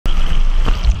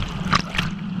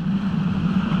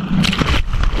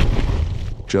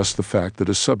Just the fact that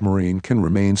a submarine can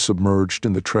remain submerged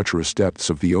in the treacherous depths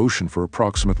of the ocean for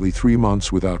approximately 3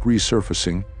 months without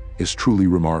resurfacing is truly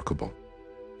remarkable.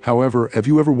 However, have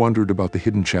you ever wondered about the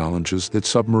hidden challenges that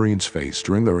submarines face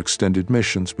during their extended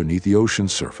missions beneath the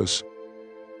ocean's surface?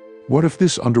 What if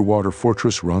this underwater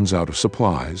fortress runs out of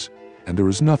supplies and there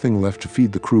is nothing left to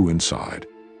feed the crew inside?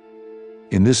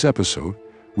 In this episode,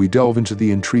 we delve into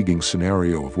the intriguing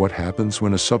scenario of what happens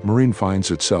when a submarine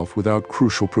finds itself without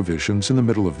crucial provisions in the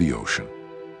middle of the ocean.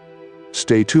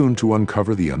 Stay tuned to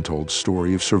uncover the untold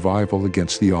story of survival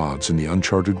against the odds in the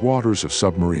uncharted waters of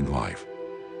submarine life.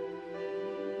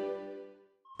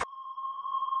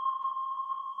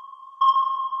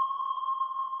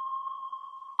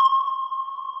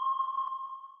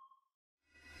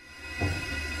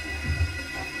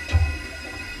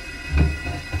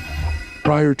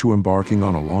 Prior to embarking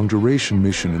on a long-duration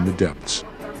mission in the depths,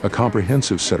 a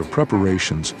comprehensive set of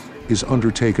preparations is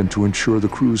undertaken to ensure the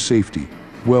crew's safety,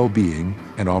 well-being,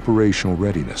 and operational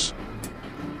readiness.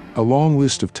 A long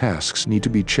list of tasks need to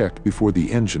be checked before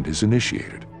the engine is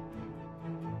initiated.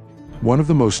 One of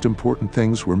the most important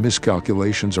things where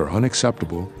miscalculations are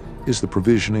unacceptable is the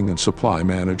provisioning and supply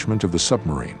management of the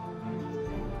submarine.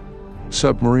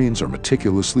 Submarines are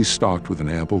meticulously stocked with an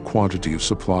ample quantity of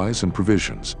supplies and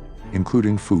provisions,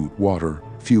 including food, water,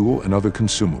 fuel, and other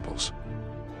consumables.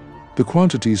 The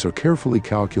quantities are carefully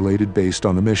calculated based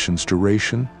on the mission's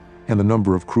duration and the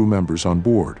number of crew members on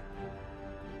board.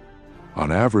 On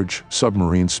average,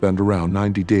 submarines spend around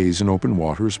 90 days in open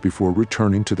waters before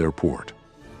returning to their port.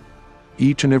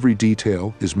 Each and every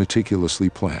detail is meticulously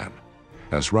planned,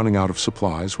 as running out of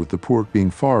supplies with the port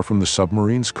being far from the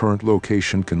submarine's current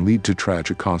location can lead to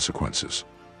tragic consequences.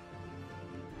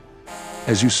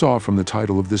 As you saw from the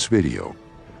title of this video,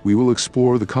 we will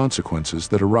explore the consequences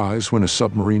that arise when a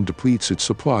submarine depletes its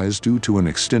supplies due to an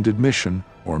extended mission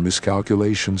or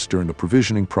miscalculations during the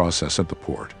provisioning process at the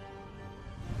port.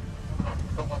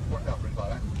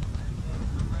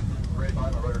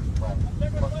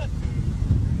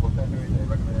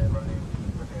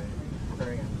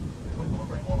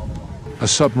 A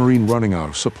submarine running out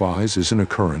of supplies is an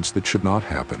occurrence that should not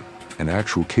happen, and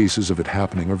actual cases of it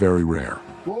happening are very rare.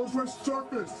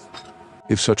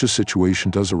 If such a situation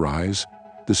does arise,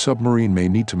 the submarine may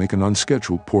need to make an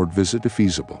unscheduled port visit if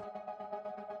feasible.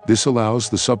 This allows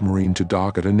the submarine to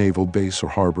dock at a naval base or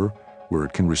harbor where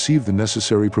it can receive the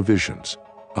necessary provisions,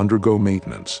 undergo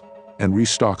maintenance, and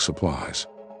restock supplies.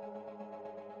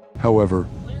 However,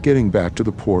 getting back to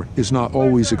the port is not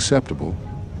always acceptable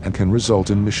and can result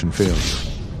in mission failure.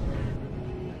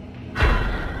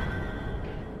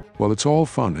 While it's all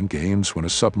fun and games when a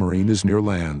submarine is near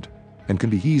land and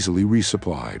can be easily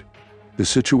resupplied, the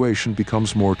situation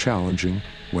becomes more challenging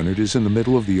when it is in the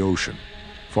middle of the ocean,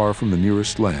 far from the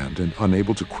nearest land and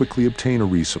unable to quickly obtain a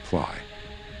resupply.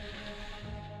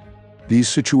 These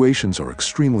situations are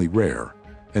extremely rare,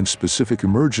 and specific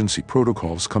emergency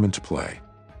protocols come into play.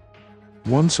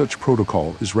 One such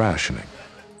protocol is rationing.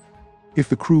 If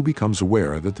the crew becomes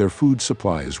aware that their food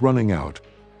supply is running out,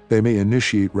 they may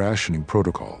initiate rationing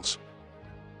protocols.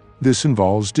 This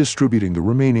involves distributing the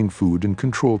remaining food in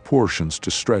controlled portions to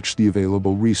stretch the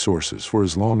available resources for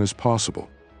as long as possible.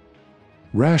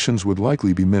 Rations would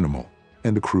likely be minimal,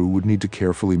 and the crew would need to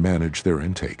carefully manage their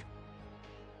intake.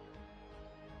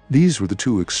 These were the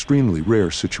two extremely rare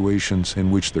situations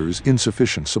in which there is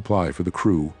insufficient supply for the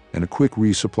crew and a quick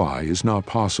resupply is not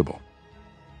possible.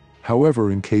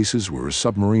 However, in cases where a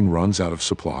submarine runs out of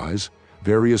supplies,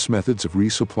 various methods of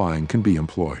resupplying can be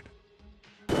employed.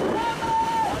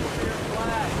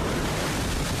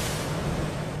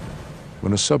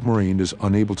 When a submarine is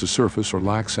unable to surface or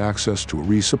lacks access to a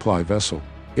resupply vessel,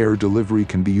 air delivery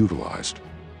can be utilized.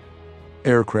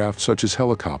 Aircraft such as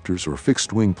helicopters or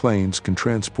fixed-wing planes can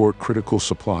transport critical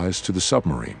supplies to the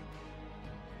submarine.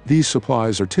 These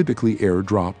supplies are typically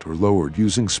air-dropped or lowered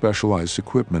using specialized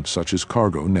equipment such as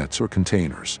cargo nets or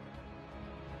containers.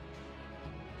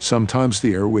 Sometimes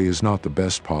the airway is not the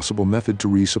best possible method to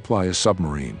resupply a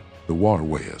submarine, the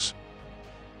waterway is.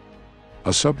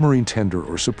 A submarine tender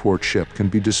or support ship can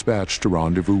be dispatched to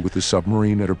rendezvous with the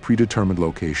submarine at a predetermined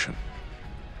location.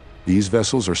 These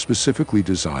vessels are specifically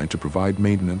designed to provide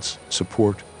maintenance,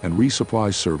 support, and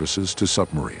resupply services to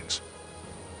submarines.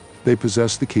 They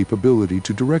possess the capability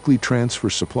to directly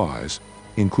transfer supplies,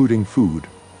 including food,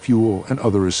 fuel, and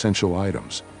other essential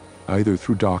items, either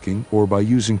through docking or by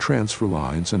using transfer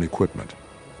lines and equipment.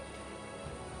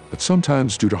 But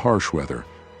sometimes, due to harsh weather,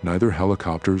 neither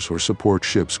helicopters or support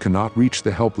ships cannot reach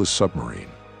the helpless submarine,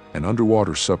 and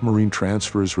underwater submarine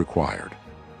transfer is required.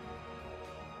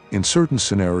 In certain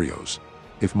scenarios,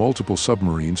 if multiple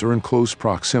submarines are in close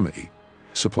proximity,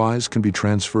 supplies can be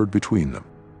transferred between them.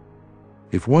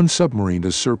 If one submarine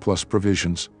has surplus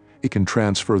provisions, it can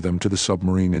transfer them to the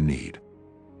submarine in need.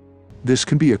 This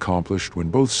can be accomplished when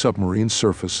both submarines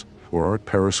surface or are at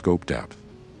periscope depth,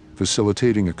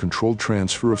 facilitating a controlled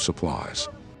transfer of supplies.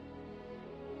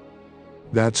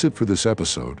 That's it for this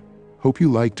episode. Hope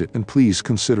you liked it, and please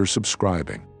consider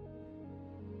subscribing.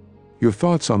 Your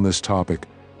thoughts on this topic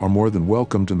are more than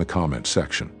welcomed in the comment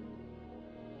section.